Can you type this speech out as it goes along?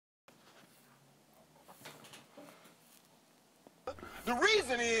The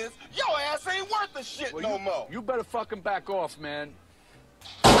reason is, your ass ain't worth the shit no more. You better fucking back off, man.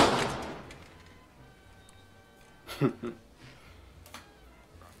 What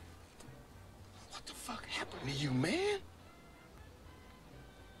the fuck happened to you, man?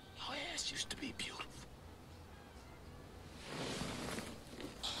 Your ass used to be beautiful.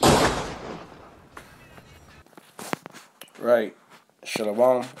 Right.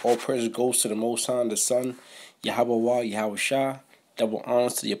 Shalom. All praise goes to the Most High, the Son, Yahweh, Yahweh Shah. Double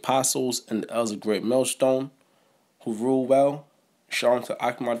honors to the apostles and the elders of Great Millstone who rule well. Shalom to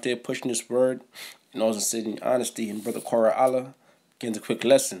Akim out there pushing this word and also sitting in honesty. And Brother Korah Allah gives a quick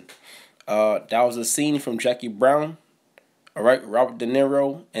lesson. That was a scene from Jackie Brown. All right. Robert De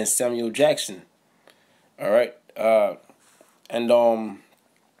Niro and Samuel Jackson. All right.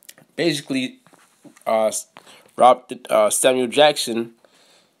 Basically, Samuel Jackson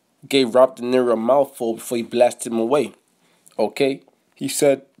gave Robert De Niro a mouthful before he blasted him away. Okay, he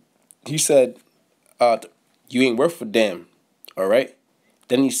said, you ain't worth a damn. All right.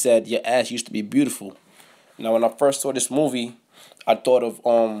 Then he said, your ass used to be beautiful. Now, when I first saw this movie, I thought of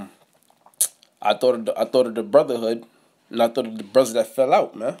the Brotherhood, and I thought of the brothers that fell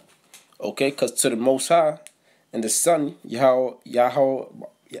out, man. Okay, because to the Most High and the Son, Yahweh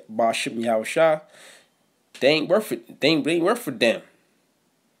Ba'ashim Yahweh Shah, they ain't worth it. They ain't worth a damn.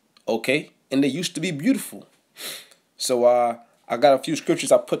 Okay, and they used to be beautiful. So I got a few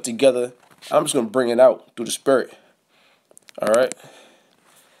scriptures I put together. I'm just gonna bring it out through the Spirit. All right.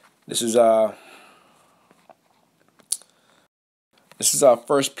 This is 1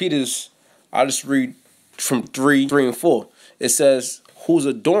 Peter's. I'll just read from 3 and 4. It says, "Whose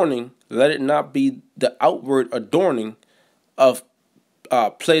adorning, let it not be the outward adorning of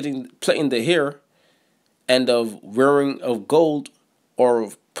plaiting the hair, and of wearing of gold, or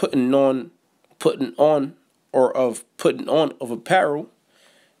of putting on of apparel,"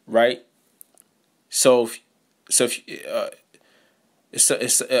 right? So if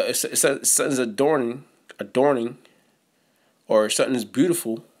something's adorning, or something is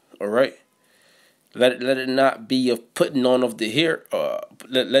beautiful, all right. Let it not be of putting on of the hair.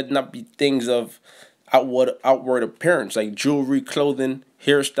 Let it not be things of outward appearance like jewelry, clothing,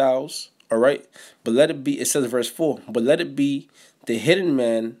 hairstyles. All right, but let it be. It says verse 4. But let it be the hidden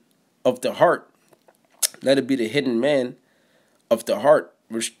man of the heart. Let it be the hidden man of the heart,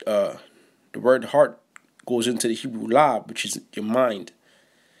 which the word heart goes into the Hebrew lab, which is your mind,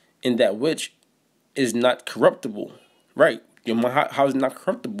 in that which is not corruptible. Right, your mind. How is it not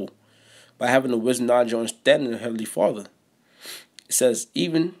corruptible? By having the wisdom, knowledge, and understanding of the Heavenly Father. It says,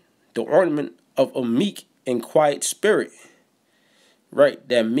 even the ornament of a meek and quiet spirit. Right,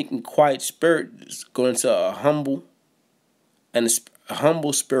 that meek and quiet spirit is going to a humble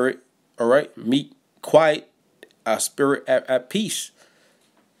spirit. All right, meek, quiet, a spirit at peace.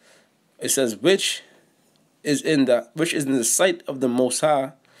 It says, which is in the sight of the Most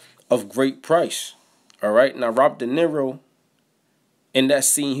High of great price. All right, now Robert De Niro in that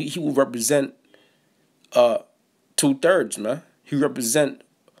scene, he will represent 2/3, man. He represent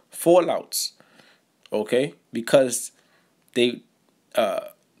fallouts. Okay, because they.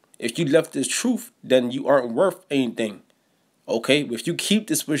 If you left this truth, then you aren't worth anything. Okay, if you keep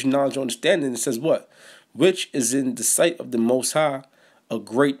this wisdom, knowledge, and understanding, it says what? Which is in the sight of the Most High a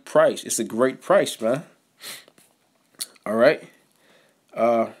great price. It's a great price, man. All right.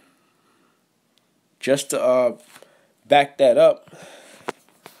 Just to back that up,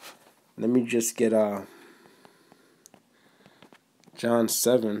 let me just get John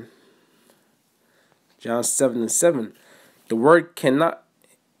 7 and 7. The word cannot,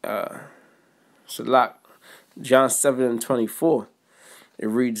 John 7 and 24. It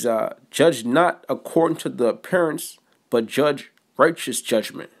reads, judge not according to the appearance, but judge righteous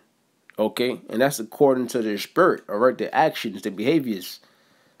judgment. Okay? And that's according to their spirit, all right? Their actions, their behaviors.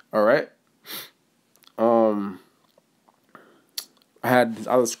 All right? I had this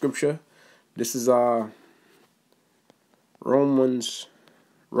other scripture. This is Romans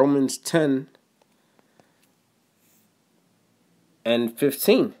 10 and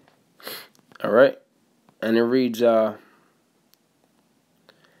 15. All right. And it reads, and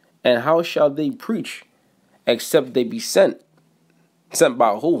how shall they preach except they be sent? Sent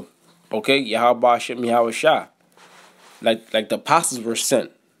by who? Okay, Yahweh Shem Yahweh Shah. Like the apostles were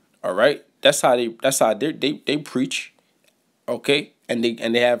sent. All right. That's how they preach. Okay, and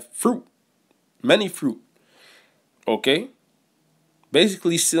they have fruit, many fruit. Okay,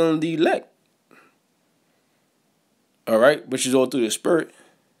 basically sealing the elect. All right, which is all through the Spirit.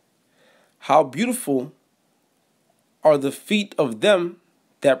 How beautiful are the feet of them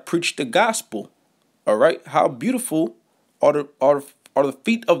that preach the gospel. All right, how beautiful are the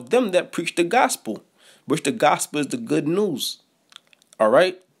feet of them that preach the gospel, which the gospel is the good news. All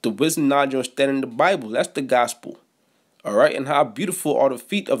right, the wisdom, knowledge, understanding the Bible. That's the gospel. All right, and how beautiful are the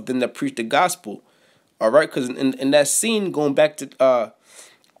feet of them that preach the gospel. All right, because in that scene, going back to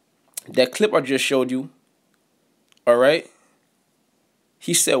that clip I just showed you. All right,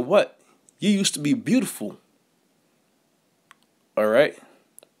 he said, "What? You used to be beautiful." All right.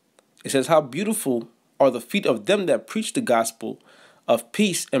 It says, "How beautiful are the feet of them that preach the gospel of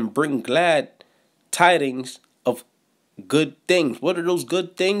peace and bring glad tidings of good things." What are those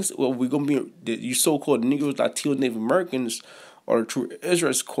good things? Well, we're going to be, you so-called Negroes, Latinos, Native Americans, or the true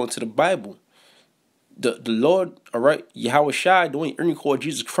Israelites according to the Bible. The Lord, all right, Yahweh Shai, the one you call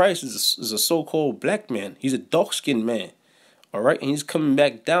Jesus Christ, is a so-called black man. He's a dark-skinned man, all right? And he's coming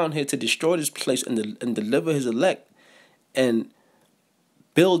back down here to destroy this place and deliver his elect and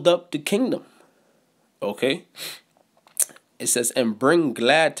build up the kingdom. Okay, it says, "And bring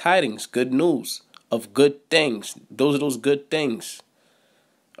glad tidings," good news of good things. Those are those good things.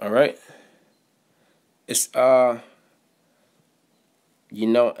 All right. It's and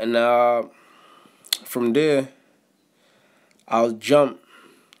from there, I'll jump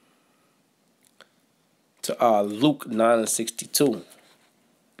to Luke 9:62.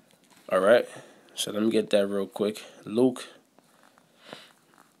 All right. So let me get that real quick. Luke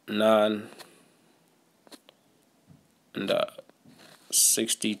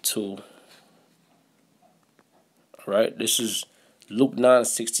 9:62. All right. This is Luke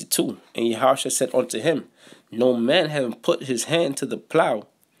 9:62. "And Yahushua said unto him, No man having put his hand to the plow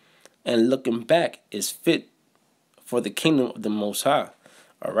and looking back is fit for the kingdom of the Most High."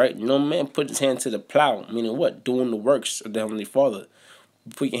 All right. No man put his hand to the plow, meaning what? Doing the works of the Heavenly Father.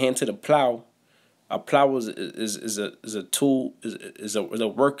 You put your hand to the plow. A plow is a tool, is a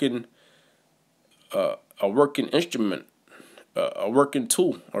working instrument, a working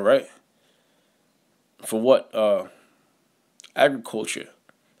tool. All right. For what? Agriculture.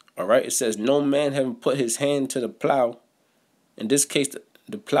 All right. It says, "No man having put his hand to the plow." In this case,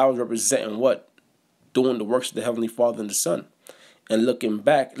 the plow is representing what? Doing the works of the Heavenly Father and the Son. And looking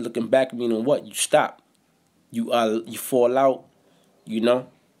back meaning what? You stop. You fall out.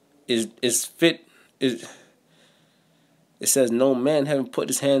 Is fit. It says, "No man having put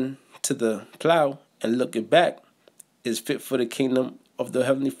his hand to the plow and looking back is fit for the kingdom of the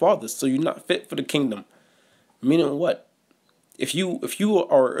Heavenly Father." So you're not fit for the kingdom. Meaning what? If you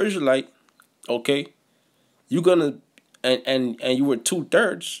are an Israelite, okay, you're gonna and you were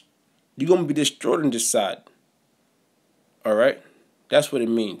 2/3, you're gonna be destroyed on this side. All right, that's what it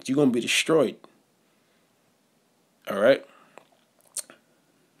means. You're gonna be destroyed. All right.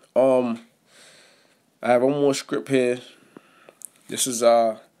 I have one more script here. This is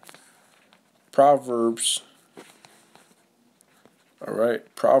Proverbs. All right,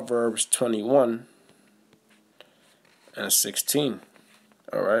 Proverbs 21:16.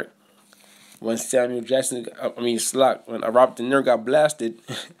 All right. When Samuel Jackson, when Robert De Niro got blasted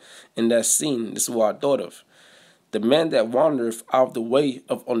in that scene, this is what I thought of. "The man that wandereth out of the way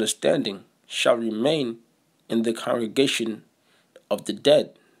of understanding shall remain in the congregation of the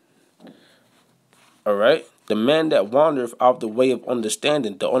dead." All right. The man that wandereth out of the way of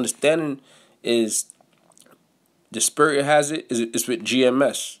understanding. The understanding is, the spirit has it. It's with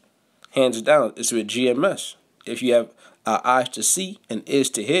GMS. Hands down, it's with GMS. If you have eyes to see and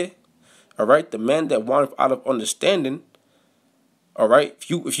ears to hear, all right. The man that wandereth out of understanding. All right. If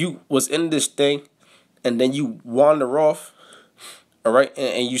you was in this thing, and then you wander off, all right,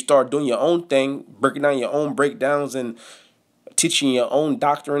 and you start doing your own thing, breaking down your own breakdowns and teaching your own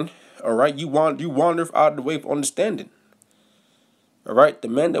doctrine, all right, you wander out of the way of understanding. All right, the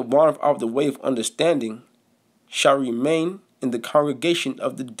man that wandereth out of the way of understanding shall remain in the congregation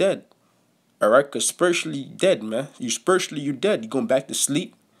of the dead. All right, because spiritually dead, man. You dead. You're going back to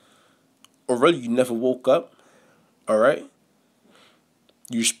sleep, or really you never woke up. All right,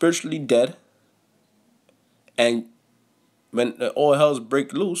 you're spiritually dead, and when all hells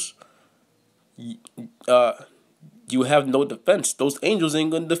break loose, you have no defense. Those angels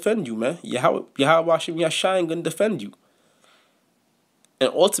ain't gonna defend you, man. Yahweh Hashem Yashai ain't gonna defend you,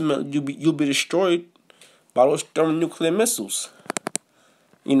 and ultimately you'll be destroyed by those thermonuclear missiles.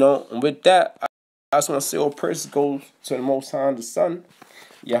 And with that, I just want to say all praise goes to the Most High, the Son,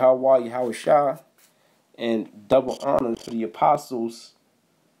 Yahweh Shai, and double honor to the apostles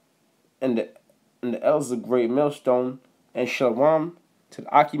and the elders of Great Millstone, and shalom to the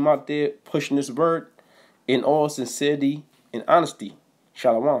Akim out there pushing this word in all sincerity and honesty.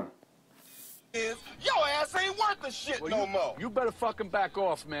 Shalom. Your ass ain't worth the shit no more. You better fucking back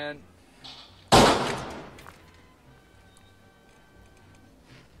off, man.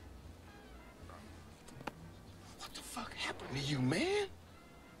 fuck happened to you, man?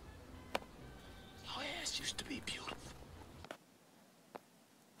 Your ass used to be beautiful.